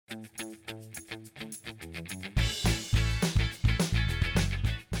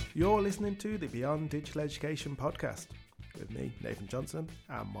You're listening to the Beyond Digital Education podcast with me, Nathan Johnson,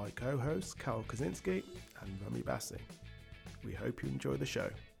 and my co-hosts, Carol Kaczynski and Rami Bassi. We hope you enjoy the show.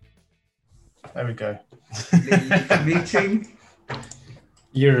 There we go. Meeting.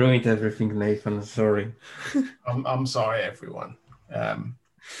 You ruined everything, Nathan. Sorry. I'm sorry, everyone.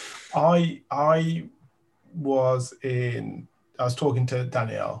 I was talking to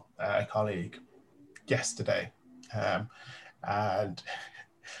Danielle, a colleague, yesterday, and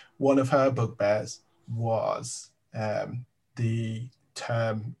one of her bugbears was the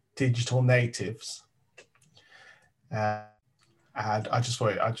term digital natives, and I just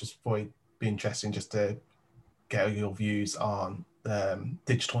thought it'd be interesting just to get your views on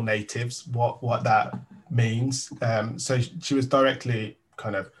digital natives, what that means. So she was directly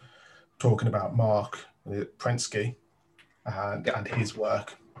kind of talking about Mark Prensky and his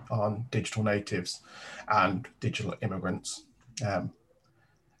work on digital natives and digital immigrants.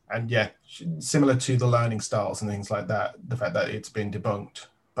 And yeah, similar to the learning styles and things like that, the fact that it's been debunked.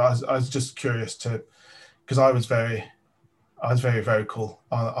 But I was just curious because I was very cool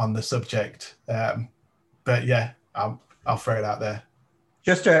on the subject. But yeah, I'll throw it out there.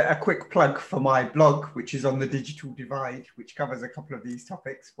 Just a quick plug for my blog, which is on the digital divide, which covers a couple of these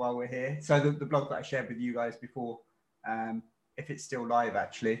topics while we're here. So the blog that I shared with you guys before, if it's still live,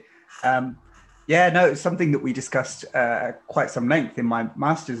 actually. It's something that we discussed quite some length in my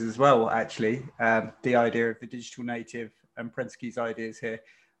master's as well, actually. The idea of the digital native and Prensky's ideas here.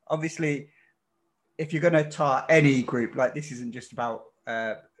 Obviously, if you're going to tar any group, like this isn't just about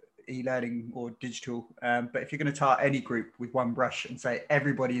e-learning or digital, but if you're going to tar any group with one brush and say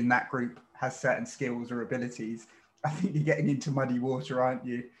everybody in that group has certain skills or abilities, I think you're getting into muddy water, aren't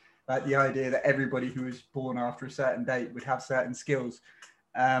you? Like the idea that everybody who was born after a certain date would have certain skills.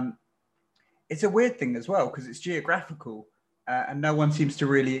 It's a weird thing as well because it's geographical and no one seems to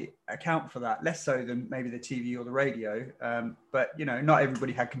really account for that, less so than maybe the TV or the radio. But, you know, not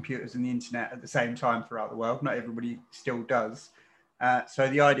everybody had computers and the internet at the same time throughout the world. Not everybody still does. So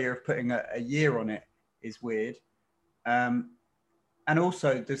the idea of putting a year on it is weird. And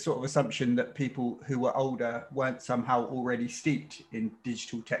also the sort of assumption that people who were older weren't somehow already steeped in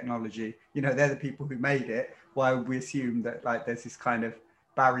digital technology. You know, they're the people who made it. Why would we assume that like there's this kind of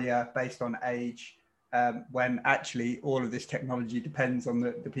barrier based on age when actually all of this technology depends on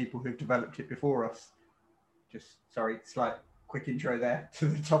the people who've developed it before us? Slight quick intro there to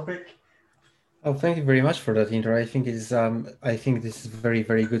the topic. Oh, thank you very much for that intro. I think this is a very,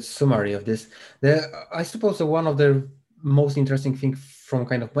 very good summary of this. I suppose one of the most interesting things from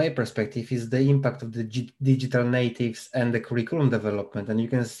kind of my perspective is the impact of the digital natives and the curriculum development. And you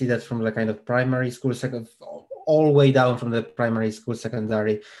can see that from the kind of primary school, all the way down from the primary school,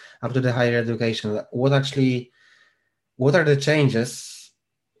 secondary, up to the higher education. What are the changes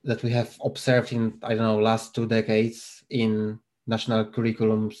that we have observed in, last 2 decades in national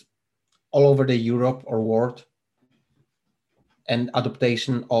curriculums all over the Europe or world, and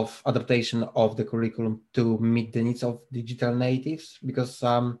adaptation of the curriculum to meet the needs of digital natives? Because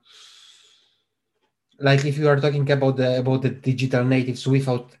like if you are talking about the digital natives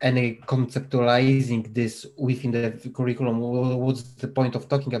without any conceptualizing this within the curriculum, what's the point of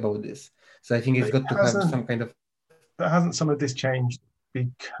talking about this? So I think it's got to have some kind of... But hasn't some of this changed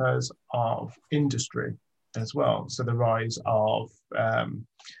because of industry as well? So the rise of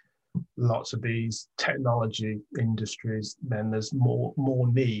lots of these technology industries, then there's more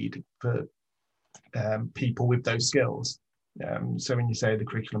need for people with those skills. So when you say the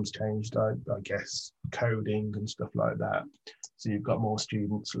curriculum's changed, I guess coding and stuff like that. So you've got more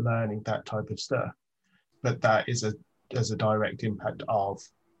students learning that type of stuff. But that is a direct impact of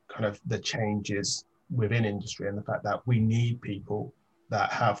kind of the changes within industry and the fact that we need people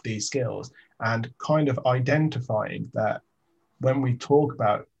that have these skills, and kind of identifying that when we talk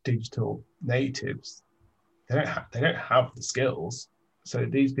about digital natives, they don't have the skills. So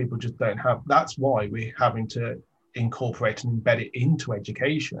these people just don't have. That's why we're having to incorporate and embed it into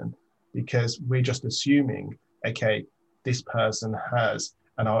education, because we're just assuming, okay, this person has,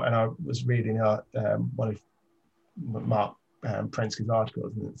 and I was reading one of Mark Prensky's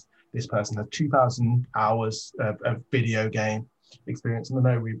articles, and this person has 2,000 hours of video game experience. And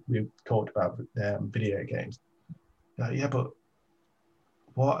I know we've talked about video games. Yeah, but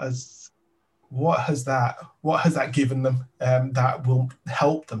what has that given them that will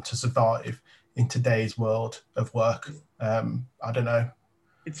help them to survive in today's world of work? I don't know.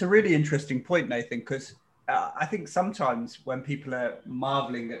 It's a really interesting point, Nathan, because I think sometimes when people are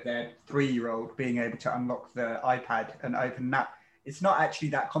marveling at their 3-year-old being able to unlock the iPad and open an app, it's not actually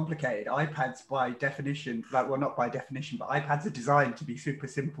that complicated. iPads by definition, like, well, not by definition, but iPads are designed to be super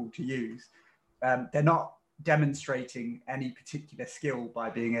simple to use. They're not demonstrating any particular skill by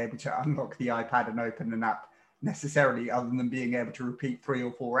being able to unlock the iPad and open an app necessarily, other than being able to repeat 3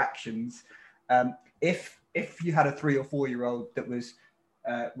 or 4 actions. If you had a 3 or 4 year old that was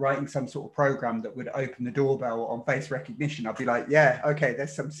writing some sort of program that would open the doorbell on face recognition, I'd be like, yeah, okay,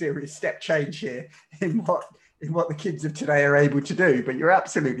 there's some serious step change here in what the kids of today are able to do. But you're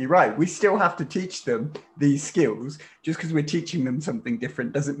absolutely right. We still have to teach them these skills. Just because we're teaching them something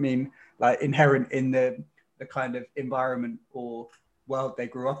different doesn't mean, like, inherent in the kind of environment or world they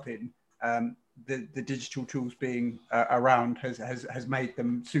grew up in. The digital tools being around has made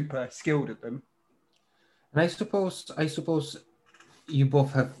them super skilled at them. And I suppose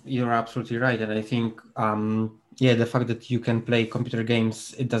you're absolutely right. And I think, the fact that you can play computer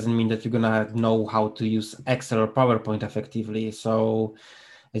games, it doesn't mean that you're gonna know how to use Excel or PowerPoint effectively. So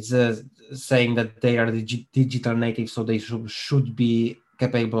it's saying that they are digital natives, so they should be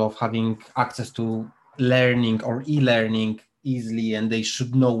capable of having access to learning or e-learning easily, and they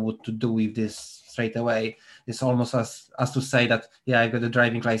should know what to do with this straight away. It's almost as to say that, I got a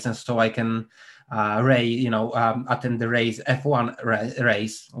driving license, so I can attend the F1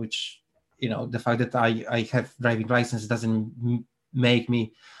 race, which, the fact that I have driving license doesn't make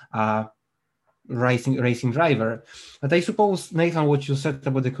me racing driver. But I suppose, Nathan, what you said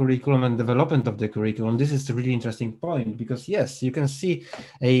about the curriculum and development of the curriculum, this is a really interesting point, because yes, you can see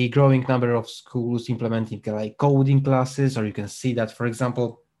a growing number of schools implementing like coding classes, or you can see that, for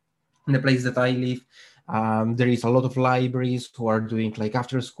example, in the place that I live, there is a lot of libraries who are doing like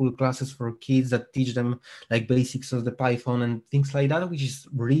after school classes for kids that teach them like basics of the Python and things like that, which is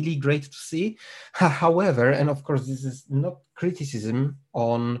really great to see. However, and of course, this is not criticism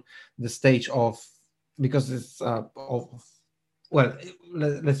on the stage of, because it's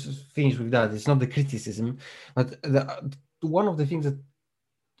let's finish with that. It's not the criticism, but one of the things that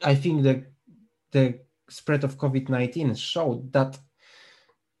I think the spread of COVID-19 showed that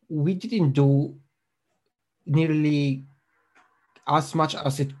we didn't do nearly as much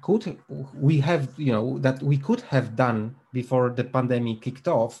as it could. We have, that we could have done before the pandemic kicked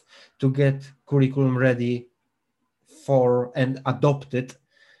off to get curriculum ready for and adopted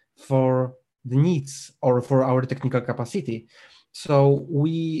for the needs or for our technical capacity. So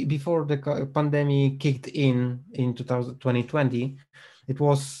before the pandemic kicked in 2020, it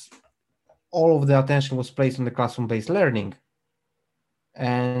was all of the attention was placed on the classroom-based learning.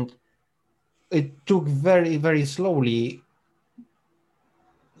 And it took very, very slowly,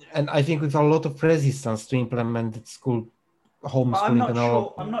 and I think with a lot of resistance, to implement school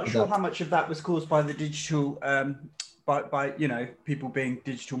homeschooling. I'm not sure how much of that was caused by the digital, by people being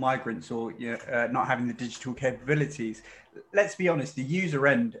digital migrants, or not having the digital capabilities. Let's be honest, the user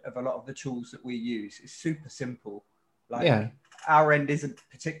end of a lot of the tools that we use is super simple. Our end isn't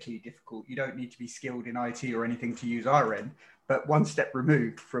particularly difficult. You don't need to be skilled in IT or anything to use our end. But one step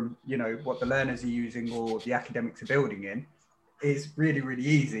removed from, what the learners are using or the academics are building in is really, really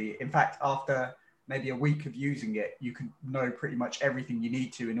easy. In fact, after maybe a week of using it, you can know pretty much everything you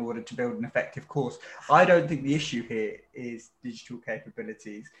need to in order to build an effective course. I don't think the issue here is digital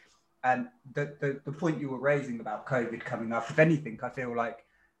capabilities. And the point you were raising about COVID coming up, if anything, I feel like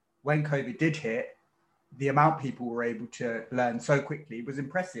when COVID did hit, the amount people were able to learn so quickly was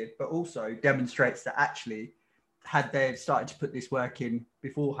impressive, but also demonstrates that actually, had they started to put this work in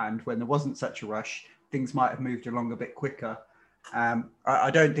beforehand when there wasn't such a rush, things might have moved along a bit quicker.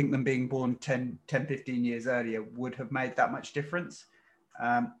 I don't think them being born 10, 15 years earlier would have made that much difference.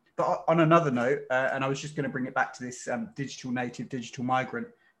 But on another note, and I was just going to bring it back to this digital native, digital migrant,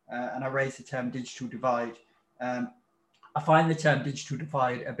 and I raised the term digital divide. I find the term digital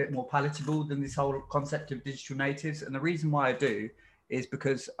divide a bit more palatable than this whole concept of digital natives. And the reason why I do is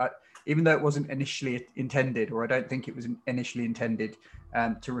because even though it wasn't initially intended, or I don't think it was initially intended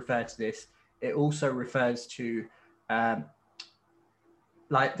to refer to this, it also refers to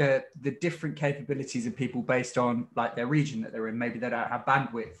like the different capabilities of people based on like their region that they're in. Maybe they don't have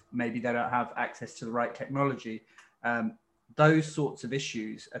bandwidth, maybe they don't have access to the right technology. Those sorts of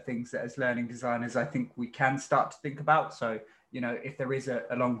issues are things that as learning designers, I think we can start to think about. So, if there is a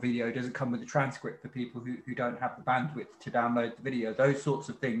long video, it doesn't come with a transcript for people who don't have the bandwidth to download the video. Those sorts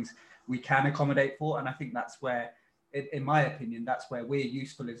of things we can accommodate for. And I think that's where, in my opinion, that's where we're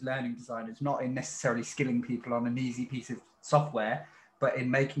useful as learning designers, not in necessarily skilling people on an easy piece of software, but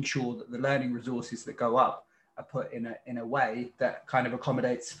in making sure that the learning resources that go up are put in a way that kind of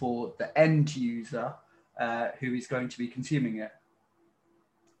accommodates for the end user who is going to be consuming it.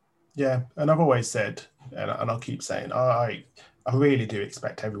 Yeah, and I've always said, and I'll keep saying, I I really do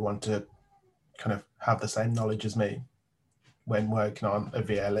expect everyone to kind of have the same knowledge as me when working on a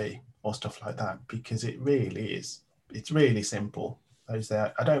VLE or stuff like that, because it really is, it's really simple. I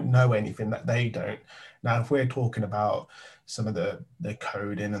don't know anything that they don't. Now, if we're talking about some of the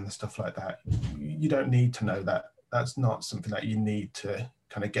coding and the stuff like that, you don't need to know that. That's not something that you need to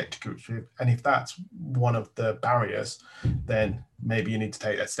kind of get to grips with. And if that's one of the barriers, then maybe you need to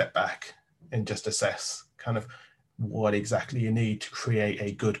take that step back and just assess kind of what exactly you need to create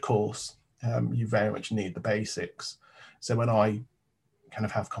a good course. You very much need the basics. So when I kind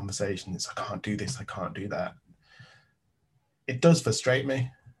of have conversations, I can't do this, I can't do that, it does frustrate me,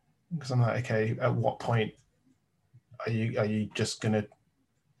 because I'm like, okay, at what point are you just going to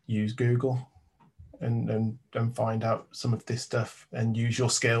use Google and find out some of this stuff and use your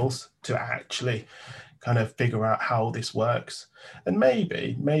skills to actually kind of figure out how this works? And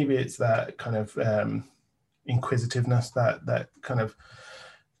maybe it's that kind of inquisitiveness, that kind of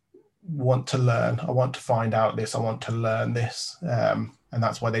want to learn. I want to find out this, I want to learn this, and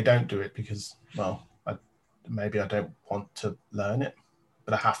that's why they don't do it, because, well, maybe I don't want to learn it,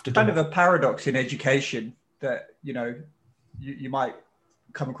 but I have to do kind it. of a paradox in education that, you know, you might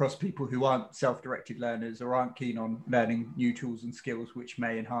come across people who aren't self-directed learners or aren't keen on learning new tools and skills which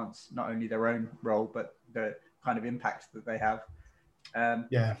may enhance not only their own role but the kind of impact that they have.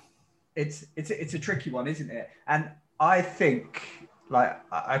 Yeah, it's a tricky one, isn't it? And I think, like,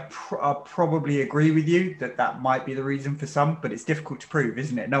 I probably agree with you that might be the reason for some, but it's difficult to prove,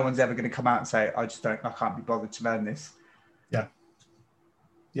 isn't it? No one's ever going to come out and say, I can't be bothered to learn this.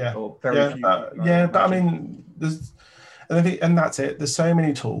 Yeah. Or very few. But I mean, and that's it. There's so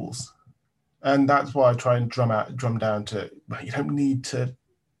many tools, and that's why I try and drum down to, you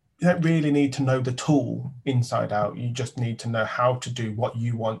don't really need to know the tool inside out. You just need to know how to do what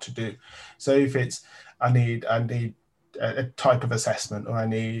you want to do. So if it's, I need a type of assessment, or I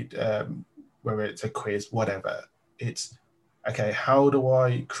need, whether it's a quiz, whatever, it's, okay, how do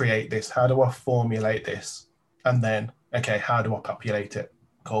I create this? How do I formulate this? And then, okay, how do I populate it?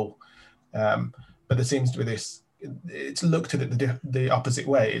 Cool. But there seems to be this, it's looked at it the opposite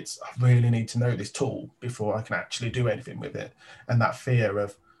way. It's, I really need to know this tool before I can actually do anything with it. And that fear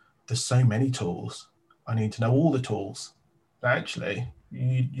of, there's so many tools, I need to know all the tools. But actually,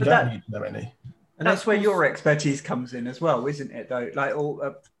 you don't need to know any. And that's where your expertise comes in as well, isn't it, though? Like,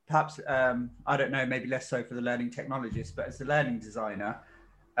 or perhaps, I don't know, maybe less so for the learning technologist, but as the learning designer,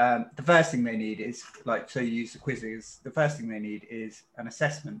 the first thing they need is, like, so you use the quizzes, the first thing they need is an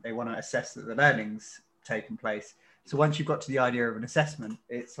assessment. They want to assess that the learning's taken place. So once you've got to the idea of an assessment,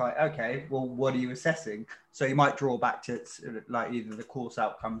 it's like, okay, well, what are you assessing? So you might draw back to, like, either the course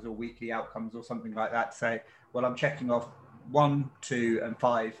outcomes or weekly outcomes or something like that to say, well, I'm checking off 1, 2, and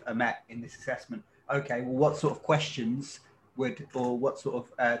 5 are met in this assessment. Okay, well, what sort of questions would, or what sort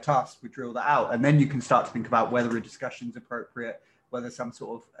of tasks would drill that out? And then you can start to think about whether a discussion is appropriate, whether some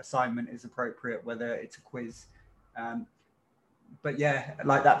sort of assignment is appropriate, whether it's a quiz. But yeah,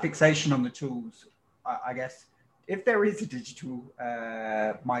 like that fixation on the tools, I guess, if there is a digital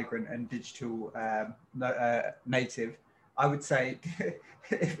migrant and digital native, I would say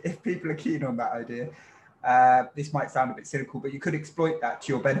if people are keen on that idea, this might sound a bit cynical, but you could exploit that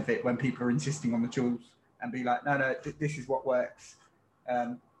to your benefit when people are insisting on the tools and be like, no, this is what works.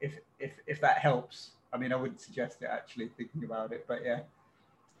 If that helps. I mean, I wouldn't suggest it, actually, thinking about it, but yeah.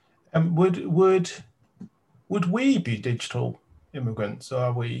 Would we be digital immigrants, or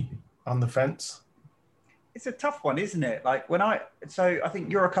are we on the fence? It's a tough one, isn't it? Like, so I think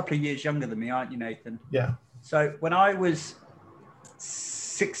you're a couple of years younger than me, aren't you, Nathan? Yeah. So when I was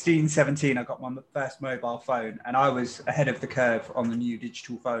 16, 17, I got my first mobile phone, and I was ahead of the curve on the new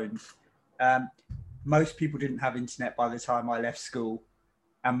digital phones. Most people didn't have internet by the time I left school,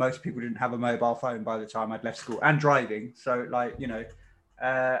 and most people didn't have a mobile phone by the time I'd left school, and driving. So, like, you know,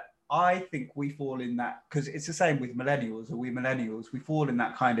 I think we fall in that, because it's the same with millennials, or we millennials, we fall in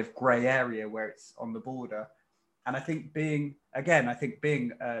that kind of grey area where it's on the border. And I think being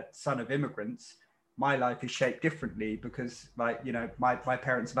a son of immigrants, my life is shaped differently because, like, you know, my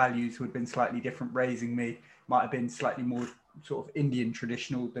parents' values would have been slightly different raising me, might have been slightly more sort of Indian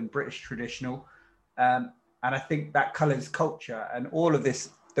traditional than British traditional. And I think that colours culture, and all of this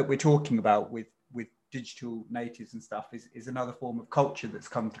that we're talking about with digital natives and stuff is another form of culture that's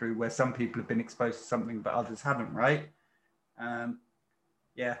come through, where some people have been exposed to something but others haven't, right?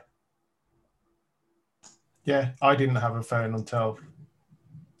 Yeah. Yeah, I didn't have a phone until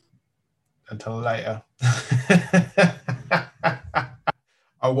later.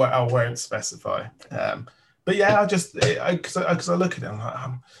 I won't specify. But yeah, because I look at it, I'm like,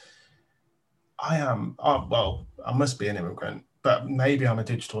 I must be an immigrant, but maybe I'm a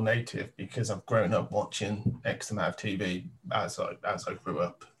digital native because I've grown up watching X amount of TV as I grew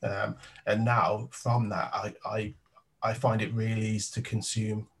up, and now from that I find it really easy to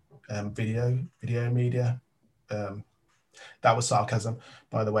consume video media. That was sarcasm,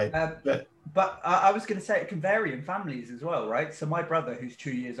 by the way. But I was going to say it can vary in families as well, right? So my brother, who's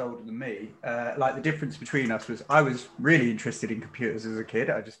 2 years older than me, like the difference between us was I was really interested in computers as a kid.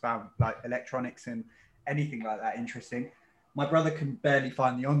 I just found like electronics and anything like that interesting. My brother can barely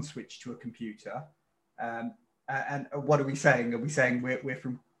find the on switch to a computer. And what are we saying? Are we saying we're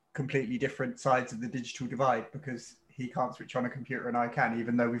from completely different sides of the digital divide because he can't switch on a computer and I can,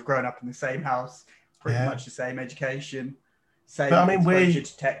 even though we've grown up in the same house, pretty much the same education, same exposure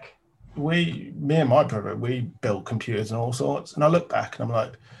to tech. Me and my brother, we built computers and all sorts. And I look back and I'm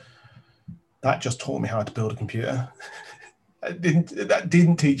like, that just taught me how to build a computer. That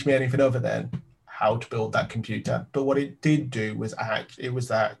didn't teach me anything other than how to build that computer. But what it did do was it was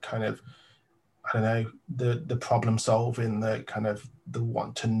that kind of, I don't know, the problem solving, the kind of the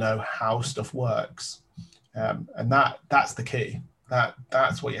want to know how stuff works. And that's the key.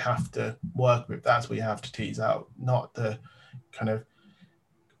 That's what you have to work with. That's what you have to tease out, not the kind of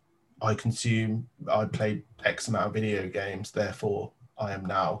I play X amount of video games, therefore I am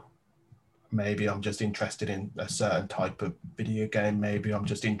now. Maybe I'm just interested in a certain type of video game. Maybe I'm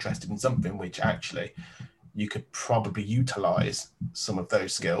just interested in something which actually you could probably utilize some of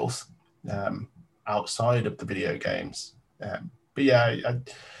those skills outside of the video games. But yeah,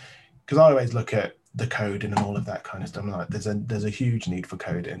 because I always look at the coding and all of that kind of stuff. I'm like, there's a huge need for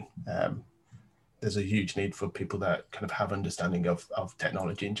coding. There's a huge need for people that kind of have understanding of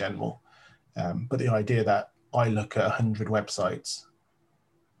technology in general. But the idea that I look at 100 websites,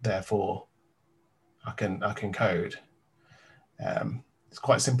 therefore I can code, it's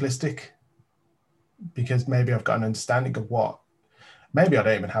quite simplistic, because maybe I've got an understanding of maybe I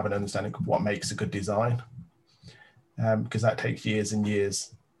don't even have an understanding of what makes a good design, because that takes years and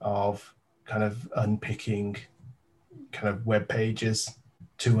years of kind of unpicking kind of web pages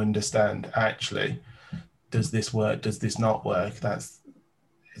to understand, actually, does this work? Does this not work? It's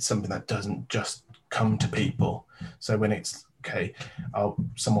something that doesn't just come to people. So when it's, okay,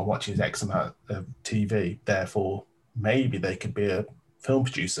 someone watches X amount of TV, therefore maybe they could be a film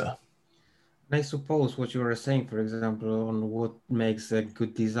producer. I suppose what you were saying, for example, on what makes a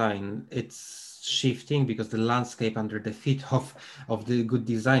good design, it's shifting because the landscape under the feet of the good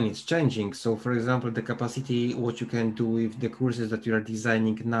design is changing. So for example, the capacity, what you can do with the courses that you are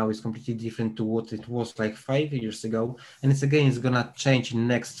designing now is completely different to what it was like 5 years ago. And it's gonna change in the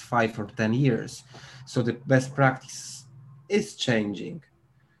next 5 or 10 years. So the best practice is changing.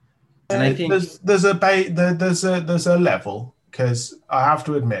 And I think there's a level, because I have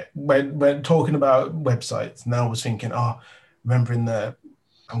to admit, when talking about websites, now I was thinking, remembering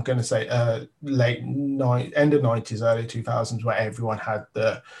I'm going to say end of 90s, early 2000s, where everyone had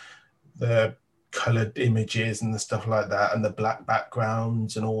the colored images and the stuff like that, and the black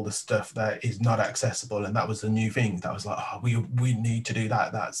backgrounds and all the stuff that is not accessible. And that was the new thing. That was like, we need to do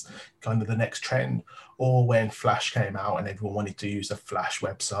that. That's kind of the next trend. Or when Flash came out and everyone wanted to use a Flash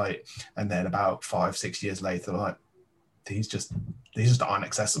website, and then about 5-6 years later, like, these just aren't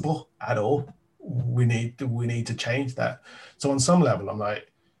accessible at all. We need to change that. So on some level, I'm like,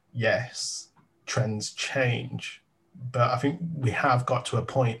 yes, trends change, but I think we have got to a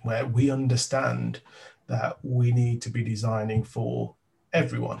point where we understand that we need to be designing for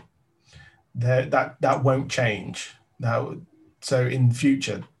everyone. That won't change now. So in the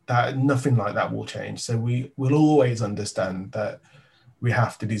future, that nothing like that will change. So we will always understand that we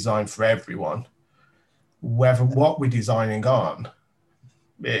have to design for everyone, whether what we're designing on,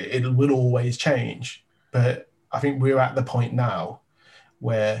 it will always change. But I think we're at the point now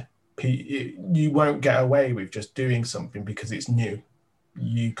where you won't get away with just doing something because it's new.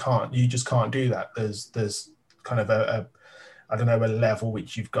 You just can't do that. There's kind of a level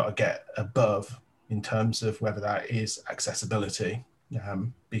which you've got to get above in terms of whether that is accessibility,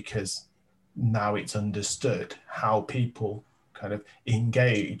 because now it's understood how people kind of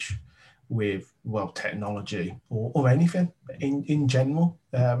engage with, technology or anything in general,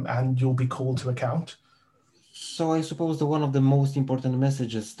 and you'll be called to account. So I suppose one of the most important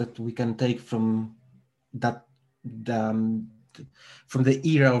messages that we can take from that, from the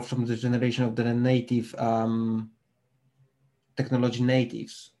era, from the generation of the native technology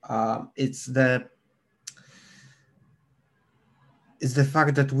natives, it's the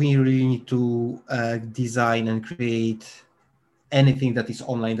fact that we really need to design and create anything that is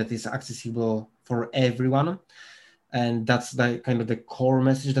online, that is accessible for everyone. And that's the kind of the core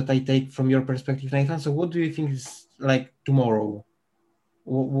message that I take from your perspective, Nathan. So what do you think is like tomorrow?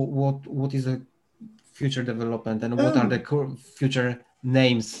 What is the future development, and what are the future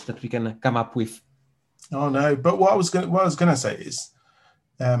names that we can come up with? Oh no, but what I was going to say is,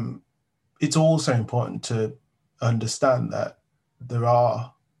 it's also important to understand that there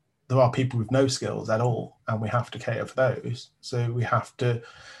are people with no skills at all, and we have to cater for those. So we have to,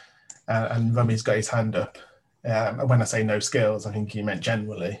 and Rummy's got his hand up. And when I say no skills, I think he meant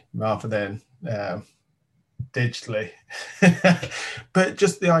generally rather than digitally. But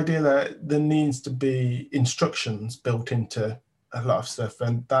just the idea that there needs to be instructions built into a lot of stuff,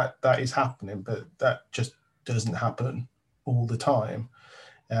 and that is happening, but that just doesn't happen all the time,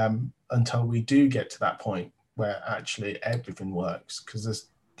 until we do get to that point where actually everything works, because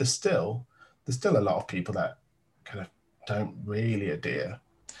there's still a lot of people that kind of don't really adhere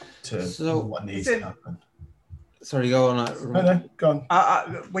to what needs to happen. Sorry, go on. No, go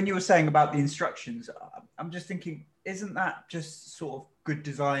on. When you were saying about the instructions, I'm just thinking, isn't that just sort of good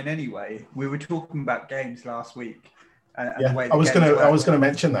design anyway? We were talking about games last week. And the way I was going to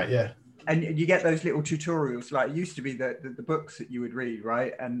mention that, yeah. And you get those little tutorials, like it used to be the books that you would read,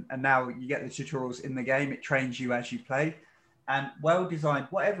 right? And now you get the tutorials in the game. It trains you as you play. And well-designed,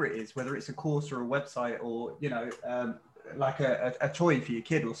 whatever it is, whether it's a course or a website or, like a toy for your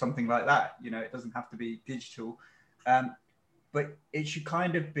kid or something like that, it doesn't have to be digital. But it should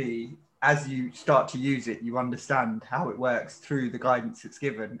kind of be, as you start to use it, you understand how it works through the guidance it's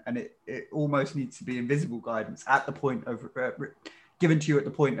given. And it almost needs to be invisible guidance at the point of given to you at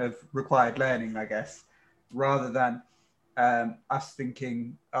the point of required learning, I guess, rather than us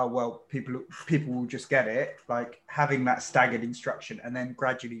thinking, oh, well, people will just get it, like having that staggered instruction and then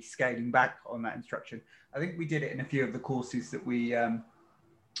gradually scaling back on that instruction. I think we did it in a few of the courses that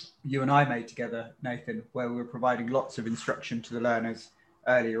you and I made together, Nathan, where we were providing lots of instruction to the learners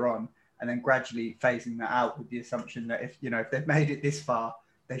earlier on, and then gradually phasing that out with the assumption that if they've made it this far,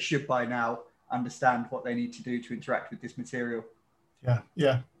 they should by now understand what they need to do to interact with this material.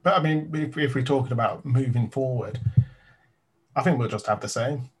 Yeah. But I mean, if we're talking about moving forward, I think we'll just have the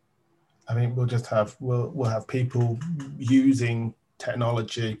same. I think we'll have people using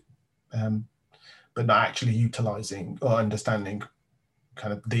technology, but not actually utilizing or understanding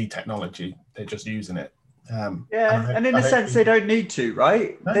kind of the technology. They're just using it. And in a sense, they don't need to,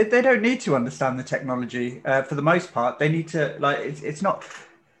 right? No? They don't need to understand the technology for the most part. They need to, like, it's not.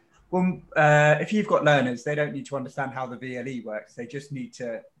 Well, if you've got learners, they don't need to understand how the VLE works. They just need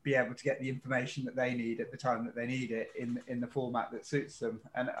to be able to get the information that they need at the time that they need it in the format that suits them.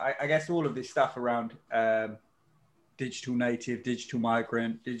 And I guess all of this stuff around digital native, digital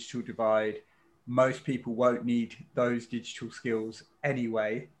migrant, digital divide, most people won't need those digital skills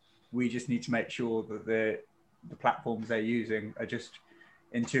anyway. We just need to make sure that the platforms they're using are just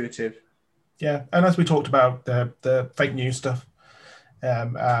intuitive. Yeah, and as we talked about the fake news stuff,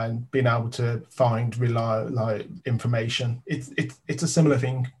 and being able to find reliable information, it's a similar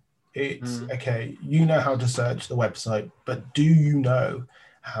thing. It's okay, you know how to search the website, but do you know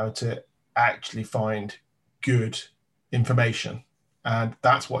how to actually find good information? And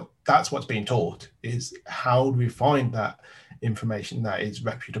that's what's being taught, is how do we find that information that is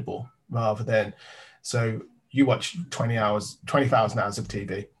reputable, rather than, so you watch 20,000 hours of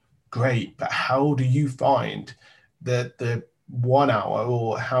TV, great, but how do you find the 1 hour,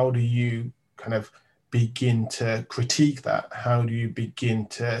 or how do you kind of begin to critique that? How do you begin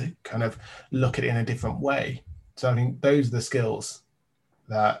to kind of look at it in a different way? So I think those are the skills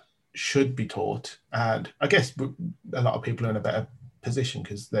that should be taught. And I guess a lot of people are in a better position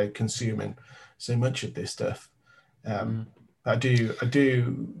because they're consuming so much of this stuff. I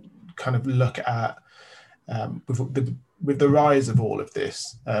do kind of look at with the rise of all of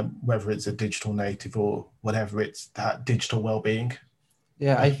this, whether it's a digital native or whatever, it's that digital well-being.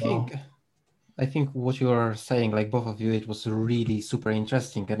 Yeah, I think what you're saying, like both of you, it was really super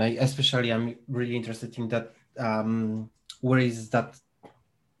interesting, and I'm really interested in that. Where is that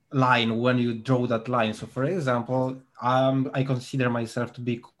line when you draw that line? So, for example, I consider myself to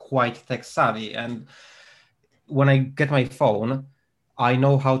be quite tech savvy, and when I get my phone, I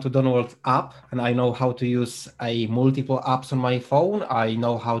know how to download app, and I know how to use multiple apps on my phone. I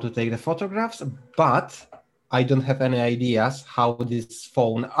know how to take the photographs, but I don't have any ideas how this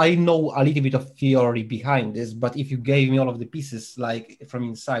phone. I know a little bit of theory behind this, but if you gave me all of the pieces, like from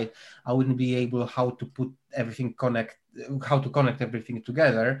inside, I wouldn't be able how to connect everything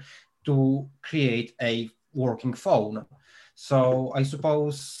together to create a working phone. So I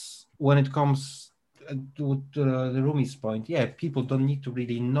suppose when it comes to the Rumi's point, yeah, people don't need to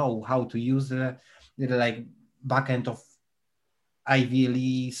really know how to use the like back end of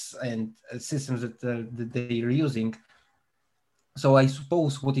IVLEs and systems that they're using. So I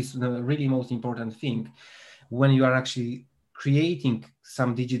suppose what is the really most important thing when you are actually creating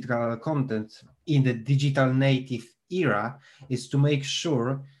some digital content in the digital native era is to make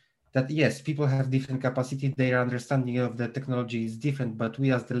sure that yes, people have different capacity, their understanding of the technology is different, but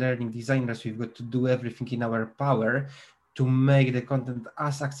we as the learning designers, we've got to do everything in our power to make the content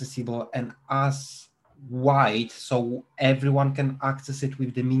as accessible and as wide so everyone can access it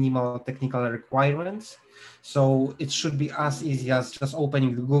with the minimal technical requirements. So it should be as easy as just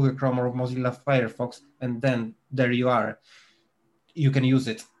opening the Google Chrome or Mozilla Firefox, and then there you are. You can use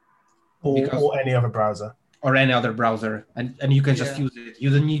it. Or any other browser. Or any other browser, and you can just use it. You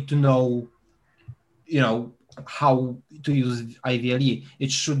don't need to know, how to use IVLE.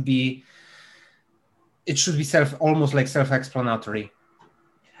 It should be almost like self-explanatory.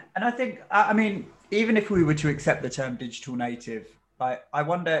 And I think, I mean, even if we were to accept the term digital native, I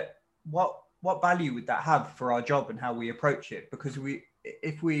wonder what value would that have for our job and how we approach it? Because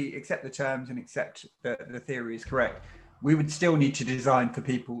if we accept the terms and accept that the theory is correct, we would still need to design for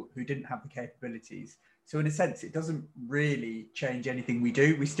people who didn't have the capabilities. So in a sense, it doesn't really change anything we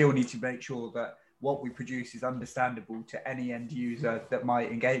do. We still need to make sure that what we produce is understandable to any end user that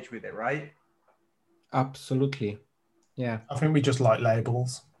might engage with it, right? Absolutely. Yeah. I think we just like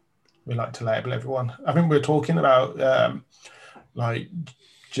labels. We like to label everyone. I think we're talking about like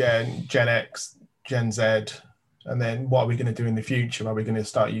Gen X, Gen Z, and then what are we going to do in the future? Are we going to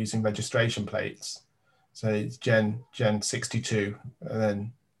start using registration plates? So it's Gen 62, and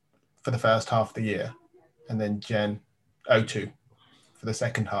then for the first half of the year, and then Gen 02 for the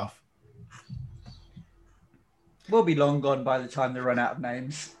second half. We'll be long gone by the time they run out of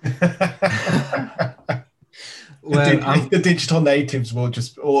names. Well, the digital natives will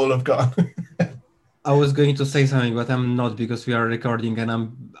just all have gone. I was going to say something, but I'm not, because we are recording, and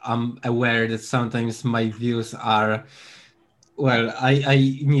I'm aware that sometimes my views are, well,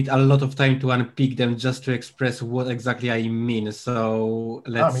 I need a lot of time to unpick them just to express what exactly I mean. So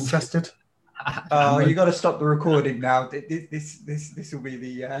I'm interested. You got to stop the recording now. This will be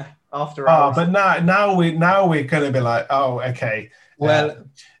the after hours. But now we're going to be like, oh, okay. Well,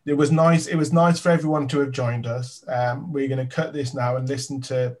 it was nice. It was nice for everyone to have joined us. We're going to cut this now and listen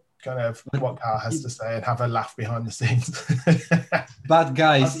to kind of what Carl has to say and have a laugh behind the scenes. But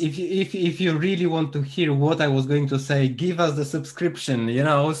guys, if you really want to hear what I was going to say, give us the subscription,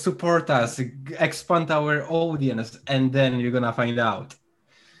 support us, expand our audience, and then you're gonna find out.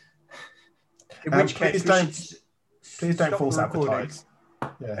 In which case, please don't false advertise.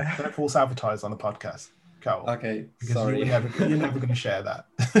 Yeah, don't false advertise on the podcast, Carl. Okay, because sorry. You're never going to share that,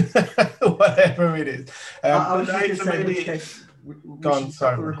 whatever it is. I was going to say, in which case, we should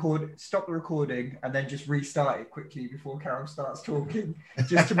stop the recording and then just restart it quickly before Carol starts talking,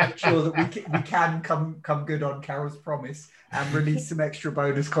 just to make sure that we can come good on Carol's promise and release some extra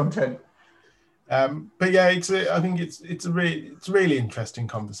bonus content. But yeah, I think it's a really interesting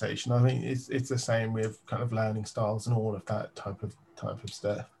conversation. I think it's the same with kind of learning styles and all of that type of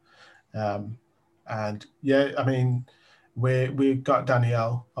stuff. And yeah, I mean, we've got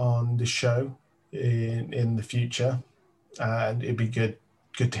Danielle on the show in the future, and it'd be good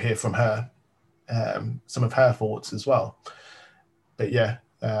to hear from her, some of her thoughts as well. But yeah,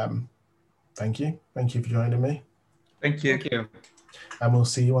 thank you for joining me. Thank you. And we'll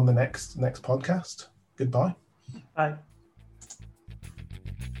see you on the next podcast. Goodbye. Bye.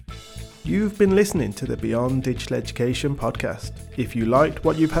 You've been listening to the Beyond Digital Education podcast. If you liked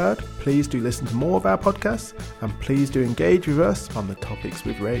what you've heard, please do listen to more of our podcasts, and please do engage with us on the topics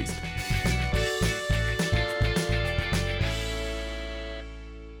we've raised.